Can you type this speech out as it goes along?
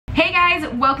guys,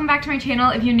 welcome back to my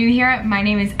channel. If you're new here, my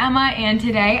name is Emma and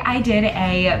today I did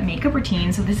a makeup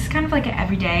routine. So this is kind of like an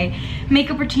everyday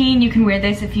makeup routine. You can wear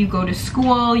this if you go to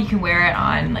school, you can wear it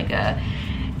on like a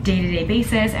day-to-day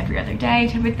basis, every other day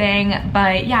type of thing.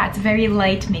 But yeah, it's a very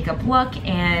light makeup look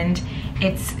and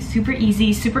it's super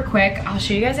easy, super quick. I'll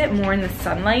show you guys it more in the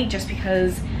sunlight just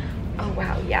because, oh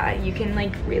wow, yeah, you can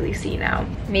like really see now.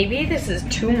 Maybe this is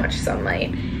too much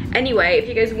sunlight. Anyway, if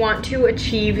you guys want to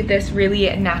achieve this really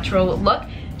natural look,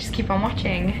 just keep on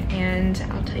watching and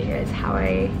I'll tell you guys how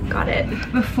I got it.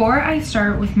 Before I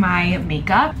start with my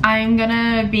makeup, I'm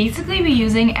gonna basically be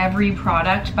using every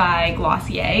product by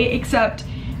Glossier, except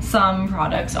some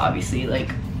products obviously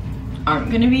like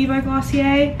aren't gonna be by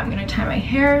Glossier. I'm gonna tie my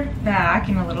hair back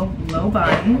in a little low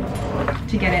bun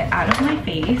to get it out of my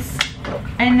face.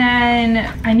 And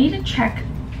then I need to check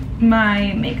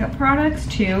my makeup products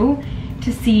too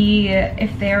to see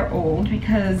if they're old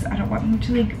because I don't want them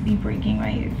to like be breaking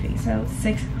my face out.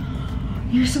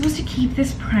 You're supposed to keep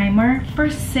this primer for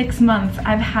 6 months.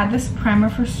 I've had this primer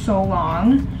for so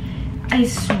long. I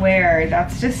swear,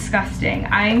 that's disgusting.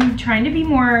 I'm trying to be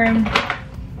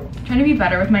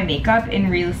better with my makeup and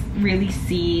really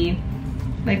see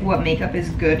like what makeup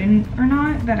is good or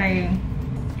not that I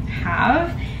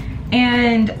have.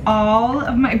 And all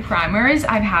of my primers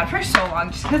I've had for so long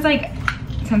just because like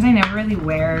since I never really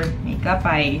wear makeup,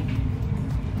 I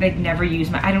like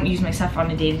I don't use my stuff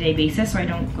on a day-to-day basis, so I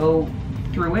don't go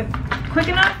through it quick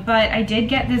enough. But I did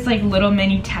get this like little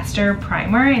mini tester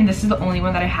primer and this is the only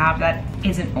one that I have that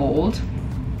isn't old.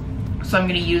 So I'm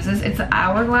gonna use this. It's the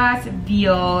Hourglass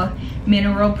Veil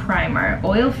Mineral Primer.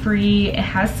 Oil-free, it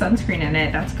has sunscreen in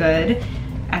it, that's good.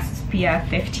 SPF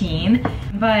 15.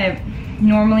 But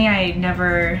normally I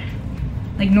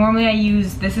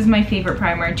use, this is my favorite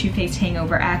primer, Too Faced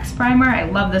Hangover X primer. I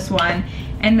love this one.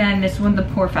 And then this one, the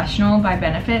Professional by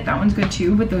Benefit, that one's good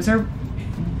too, but those are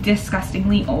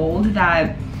disgustingly old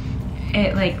that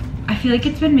it like, I feel like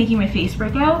it's been making my face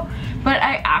break out. But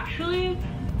I actually,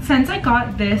 since I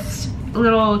got this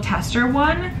little tester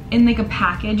one in like a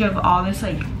package of all this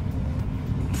like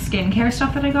skincare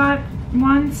stuff that I got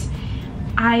once,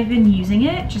 I've been using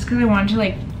it just because I wanted to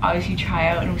like obviously try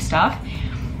out new stuff.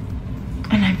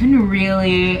 And I've been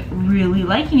really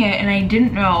liking it, and I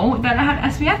didn't know that it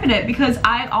had SPF in it because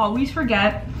I always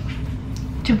forget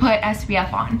to put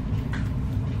SPF on,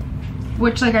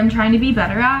 which like I'm trying to be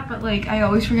better at, but like I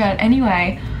always forget.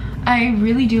 Anyway, I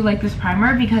really do like this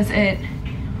primer because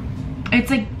it's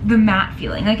like the matte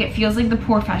feeling, like it feels like the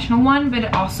Professional one, but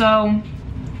it also,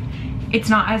 it's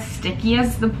not as sticky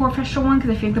as the Professional one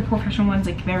because I feel like the Professional one's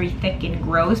like very thick and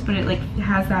gross, but it like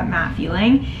has that matte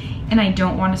feeling. And I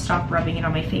don't want to stop rubbing it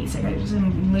on my face. Like I just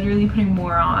am literally putting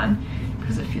more on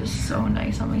because it feels so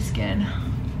nice on my skin.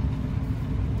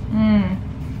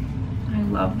 I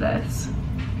love this.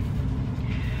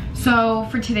 So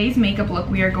for today's makeup look,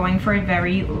 we are going for a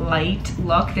very light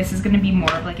look. This is going to be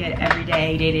more of like an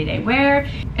everyday, day-to-day wear.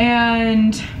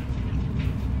 And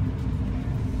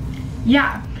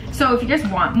yeah, so if you guys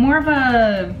want more of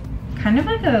a kind of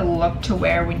like a look to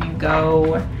wear when you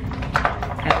go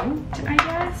out, I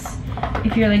guess,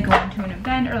 if you're like going to an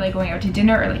event or like going out to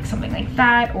dinner or like something like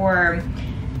that, or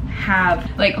have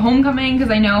like homecoming,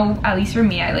 because I know at least for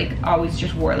me I like always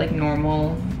just wore like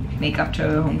normal makeup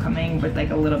to homecoming with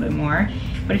like a little bit more.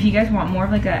 But if you guys want more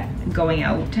of like a going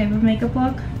out type of makeup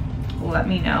look, let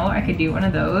me know. I could do one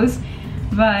of those,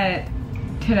 but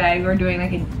today we're doing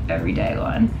like an everyday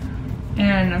one.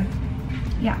 And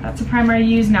yeah, that's a primer I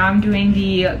use. Now I'm doing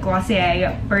the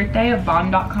Glossier Birthday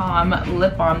Bomb.com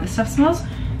lip balm. This stuff smells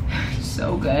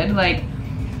so good. Like,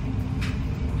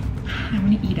 I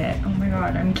want to eat it. Oh my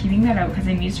god, I'm keeping that out because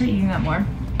I need to start eating that more.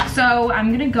 So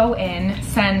I'm gonna go in,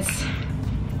 since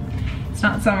it's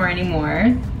not summer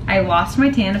anymore. I lost my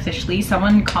tan officially.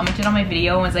 Someone commented on my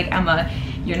video and was like, Emma,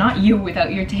 you're not you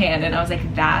without your tan. And I was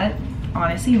like, that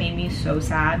honestly made me so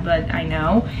sad, but I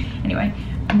know. Anyway,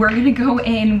 we're gonna go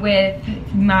in with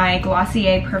my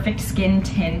Glossier Perfect Skin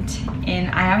Tint, and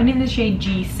I have it in the shade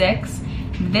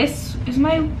G6. This is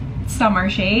my summer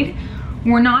shade.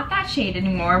 We're not that shade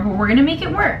anymore, but we're gonna make it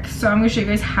work. So I'm gonna show you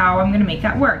guys how I'm gonna make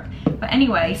that work. But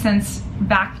anyway, since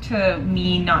back to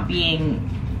me not being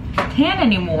tan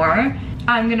anymore,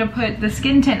 I'm gonna put the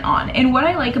skin tint on. And what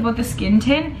I like about the skin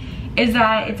tint is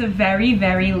that it's a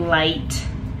very light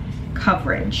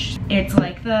coverage. It's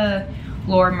like the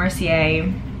Laura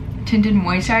Mercier tinted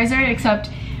moisturizer, except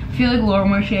I feel like Laura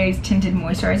Mercier's tinted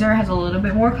moisturizer has a little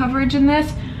bit more coverage in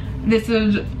this. This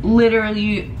is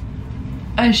literally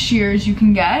as sheer as you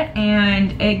can get,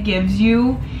 and it gives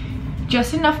you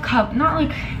just enough not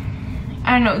like,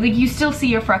 I don't know, like you still see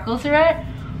your freckles through it,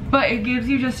 but it gives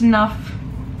you just enough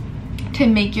to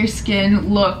make your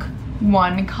skin look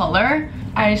one color.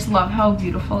 I just love how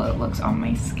beautiful it looks on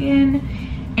my skin,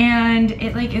 and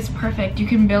it like is perfect. You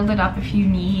can build it up if you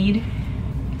need.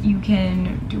 You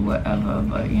can do whatever,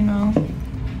 but you know,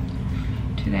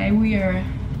 today we are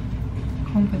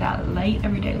going for that light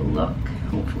everyday look,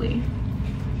 hopefully.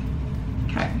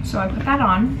 Okay, so I put that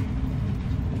on.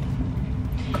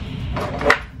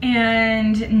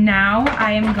 And now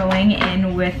I am going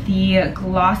in with the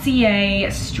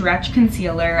Glossier Stretch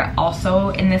Concealer, also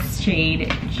in this shade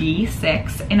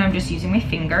G6, and I'm just using my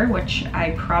finger, which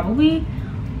I probably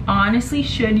honestly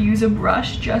should use a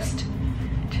brush just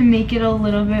to make it a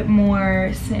little bit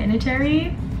more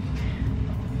sanitary,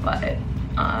 but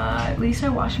at least I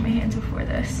washed my hands before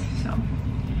this, so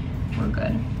we're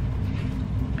good.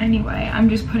 Anyway, I'm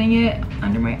just putting it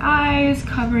under my eyes,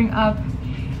 covering up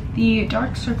the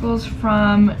dark circles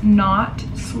from not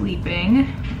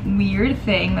sleeping. Weird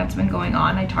thing that's been going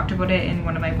on. I talked about it in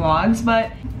one of my vlogs,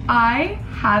 but I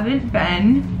haven't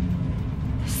been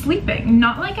sleeping.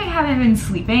 Not like I haven't been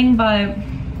sleeping, but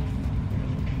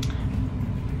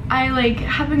I like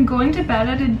have been going to bed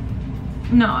at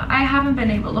no, I haven't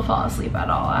been able to fall asleep at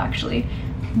all, actually.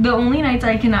 The only nights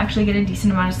I can actually get a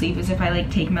decent amount of sleep is if I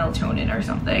like take melatonin or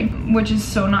something, which is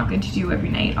so not good to do every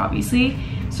night, obviously.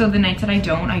 So the nights that I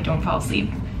don't fall asleep.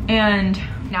 And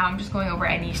now I'm just going over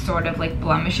any sort of like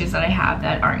blemishes that I have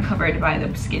that aren't covered by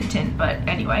the skin tint. But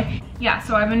anyway, yeah,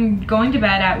 so I've been going to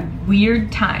bed at weird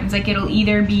times. Like it'll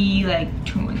either be like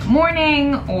 2 in the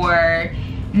morning or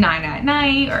 9 at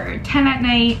night or 10 at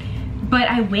night. But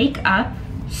I wake up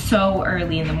so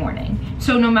early in the morning.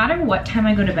 So no matter what time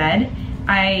I go to bed,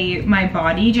 my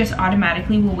body just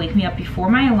automatically will wake me up before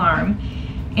my alarm,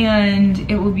 and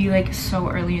it will be like so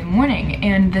early in the morning.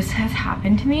 And this has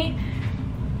happened to me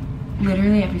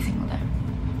literally every single day.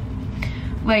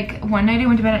 Like one night I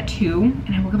went to bed at 2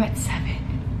 and I woke up at 7.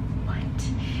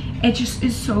 What? It just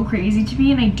is so crazy to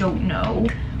me, and I don't know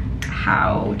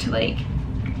how to like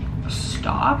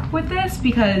stop with this,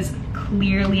 because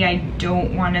clearly I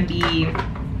don't want to be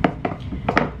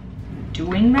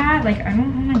doing that. Like I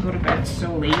don't want to go to bed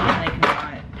so late and like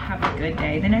not have a good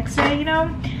day the next day, you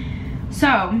know?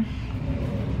 So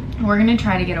we're gonna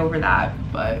try to get over that,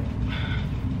 but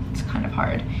it's kind of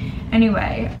hard.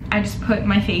 Anyway, I just put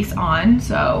my face on,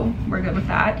 so we're good with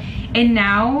that. And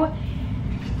now,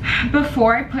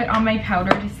 before I put on my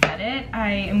powder to set it,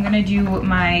 I am gonna do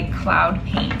my cloud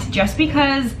paint, just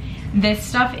because this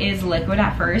stuff is liquid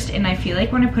at first, and I feel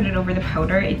like when I put it over the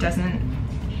powder, it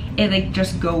like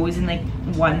just goes in like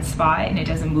one spot and it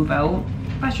doesn't move out.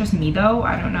 That's just me though.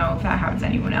 I don't know if that happens to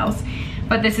anyone else.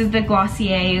 But this is the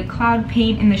Glossier Cloud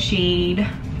Paint in the shade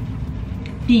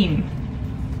Beam.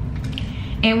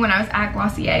 And when I was at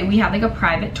Glossier, we had like a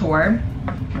private tour,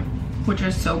 which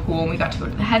was so cool. And we got to go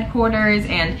to the headquarters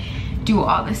and do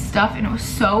all this stuff, and it was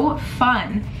so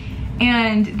fun.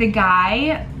 And the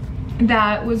guy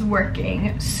that was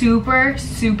working, super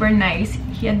nice.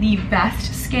 He had the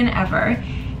best skin ever.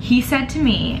 He said to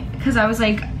me, because I was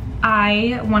like,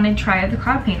 I want to try out the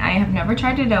cloud paint. I have never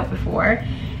tried it out before,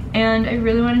 and I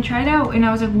really want to try it out. And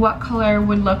I was like, what color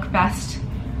would look best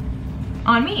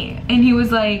on me? And he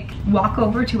was like, walk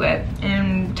over to it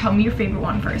and tell me your favorite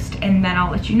one first, and then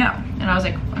I'll let you know. And I was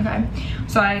like, okay.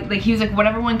 So he was like,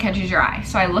 whatever one catches your eye.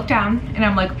 So I looked down and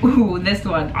I'm like, ooh, this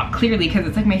one, clearly, because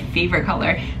it's like my favorite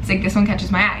color. It's like, this one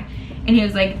catches my eye. And he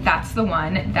was like, that's the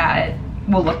one that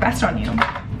will look best on you.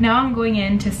 Now I'm going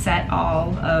in to set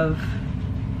all of,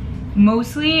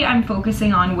 mostly I'm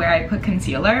focusing on where I put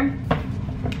concealer,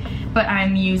 but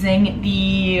I'm using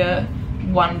the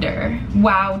Wowder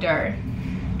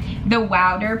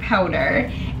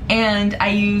powder, and I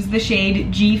use the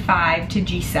shade G5 to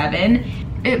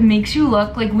G7. It makes you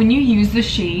look like, when you use the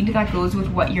shade that goes with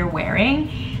what you're wearing,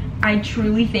 I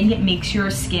truly think it makes your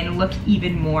skin look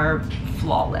even more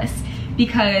flawless,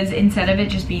 because instead of it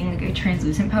just being like a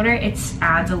translucent powder, it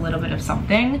adds a little bit of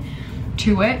something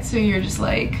to it. So you're just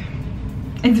like,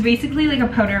 it's basically like a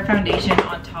powder foundation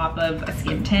on top of a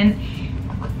skin tint.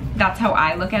 That's how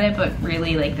I look at it, but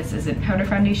really, like, this isn't powder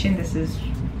foundation, this is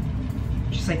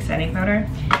just like setting powder.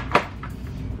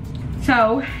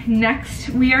 So next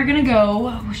we are gonna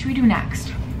go, what should we do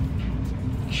next?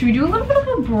 Should we do a little bit of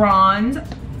a bronze?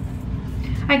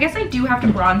 I guess I do have to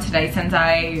bronze today since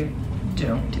I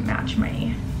don't match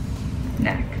my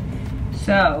neck.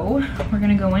 So we're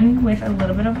gonna go in with a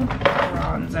little bit of a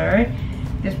bronzer.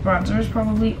 This bronzer is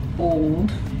probably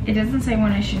old. It doesn't say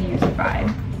when I should use it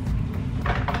by.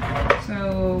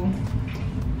 So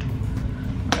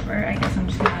whatever, I guess I'm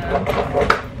just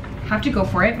gonna have to go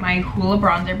for it. My Hoola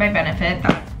bronzer by Benefit,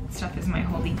 that stuff is my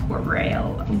holy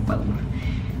grail. Whoa.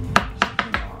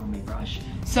 My brush.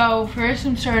 So first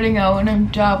I'm starting out and I'm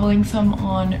dabbling some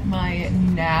on my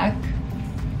neck.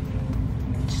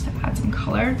 Just to add some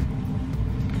color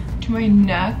to my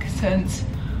neck since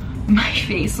my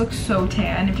face looks so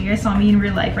tan. If you guys saw me in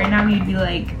real life right now, you'd be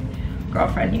like,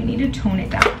 girlfriend, you need to tone it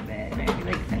down a bit. And I'd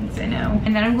be like, thanks, I know.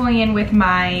 And then I'm going in with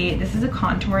my, this is a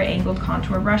angled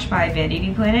contour brush by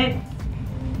Vanity Planet.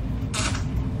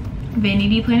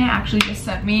 Vanity Planet actually just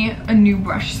sent me a new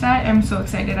brush set. I'm so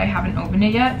excited, I haven't opened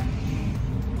it yet.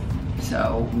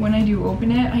 So when I do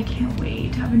open it, I can't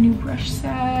wait to have a new brush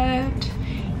set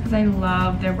because I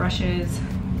love their brushes.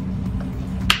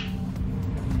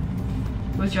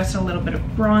 With just a little bit of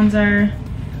bronzer.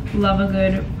 Love a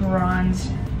good bronze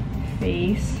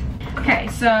face. Okay,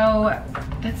 so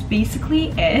that's basically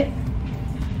it.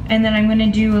 And then I'm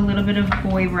gonna do a little bit of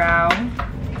boy brow.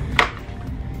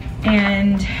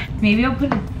 And maybe I'll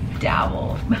put a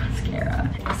dabble of mascara.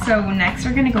 So next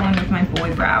we're gonna go in with my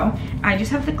boy brow. I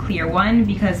just have the clear one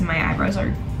because my eyebrows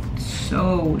are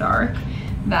so dark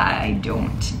that I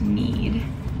don't need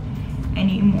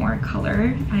any more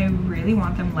color. I really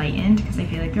want them lightened because I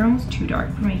feel like they're almost too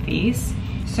dark for my face.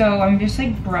 So I'm just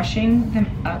like brushing them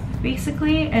up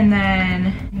basically, and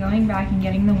then going back and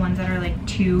getting the ones that are like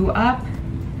too up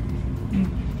and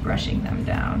brushing them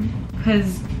down.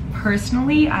 Because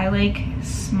personally, I like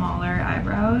smaller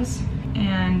eyebrows,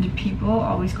 and people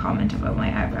always comment about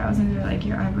my eyebrows and they're like,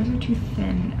 your eyebrows are too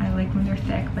thin. I like when they're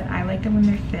thick, but I like them when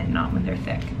they're thin, not when they're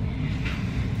thick.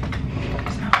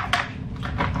 So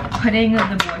putting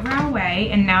the boy brow away,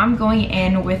 and now I'm going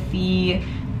in with the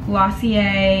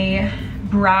Glossier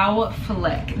Brow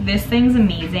Flick. This thing's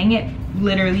amazing. It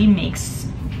literally makes,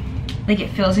 like, it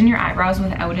fills in your eyebrows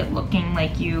without it looking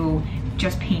like you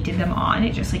just painted them on.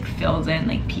 It just like fills in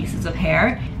like pieces of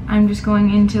hair. I'm just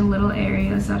going into little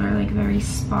areas that are like very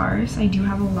sparse. I do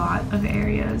have a lot of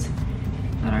areas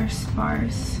that are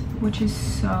sparse, which is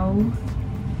so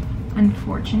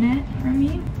unfortunate for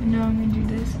me. And now I'm gonna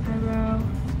do this eyebrow.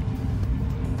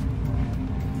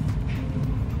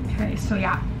 Okay, so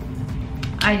yeah,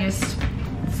 I just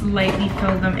slightly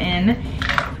fill them in.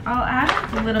 I'll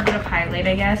add a little bit of highlight,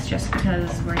 I guess, just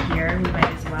because we're here, we might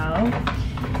as well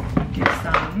do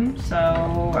some. So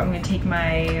I'm gonna take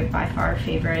my by far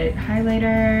favorite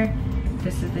highlighter.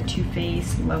 This is the Too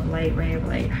Faced Love Light Ray of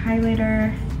Light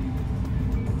highlighter.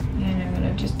 And I'm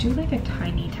gonna just do like a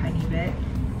tiny bit.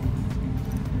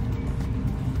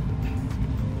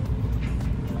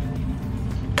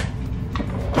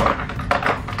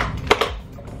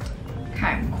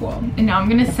 Cool. And now I'm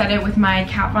gonna set it with my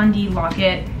Kat Von D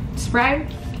Lock-It spray.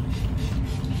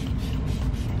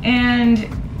 And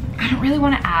I don't really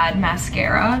want to add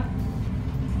mascara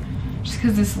just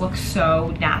because this looks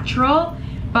so natural,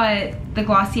 but the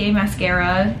Glossier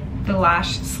mascara, the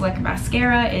Lash Slick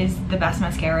mascara, is the best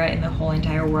mascara in the whole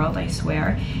entire world, I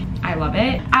swear. I love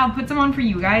it. I'll put some on for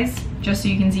you guys just so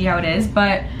you can see how it is,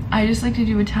 but I just like to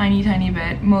do a tiny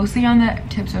bit, mostly on the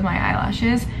tips of my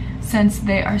eyelashes, since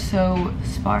they are so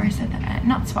sparse at the end.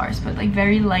 Not sparse, but like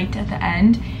very light at the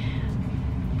end.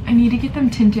 I need to get them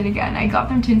tinted again. I got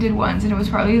them tinted once and it was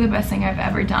probably the best thing I've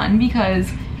ever done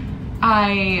because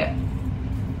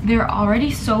they're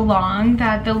already so long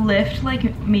that the lift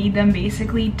like made them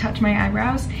basically touch my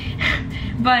eyebrows.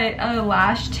 But a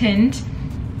lash tint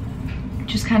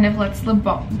just kind of lets the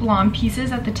blonde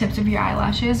pieces at the tips of your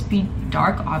eyelashes be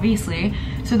dark, obviously,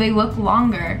 so they look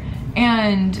longer.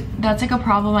 And that's like a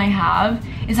problem I have,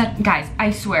 is that, guys, I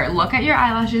swear, look at your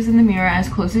eyelashes in the mirror as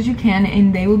close as you can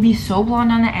and they will be so blonde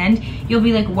on the end, you'll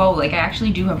be like, whoa, like I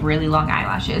actually do have really long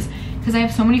eyelashes. Because I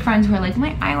have so many friends who are like,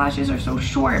 my eyelashes are so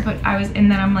short, but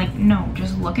and then I'm like, no,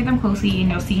 just look at them closely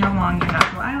and you'll see how long your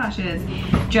natural eyelashes.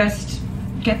 Just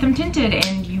get them tinted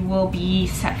and you will be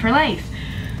set for life.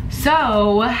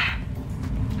 So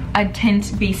a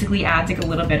tint basically adds like a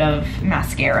little bit of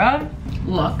mascara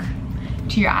look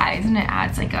to your eyes, and it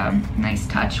adds like a nice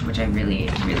touch, which I really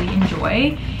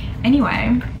enjoy.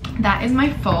 Anyway, that is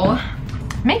my full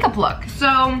makeup look.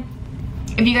 So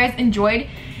if you guys enjoyed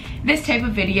this type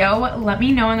of video, let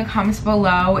me know in the comments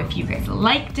below if you guys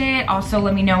liked it. Also,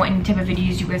 let me know any type of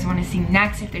videos you guys want to see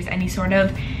next, if there's any sort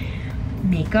of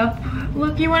makeup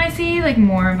look you want to see, like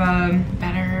more of a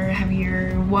better,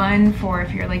 heavier one for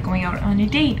if you're like going out on a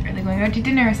date or like going out to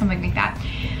dinner or something like that.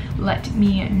 Let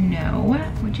me know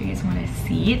what you guys want to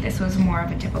see. This was more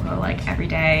of a typical like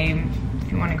everyday,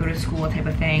 if you want to go to school type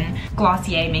of thing.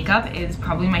 Glossier makeup is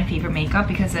probably my favorite makeup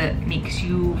because it makes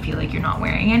you feel like you're not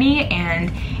wearing any,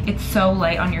 and it's so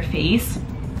light on your face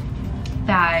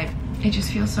that it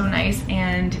just feels so nice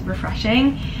and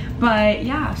refreshing. But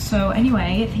yeah, so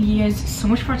anyway, thank you guys so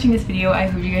much for watching this video. I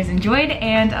hope you guys enjoyed,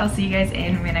 and I'll see you guys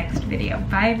in my next video.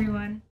 Bye everyone.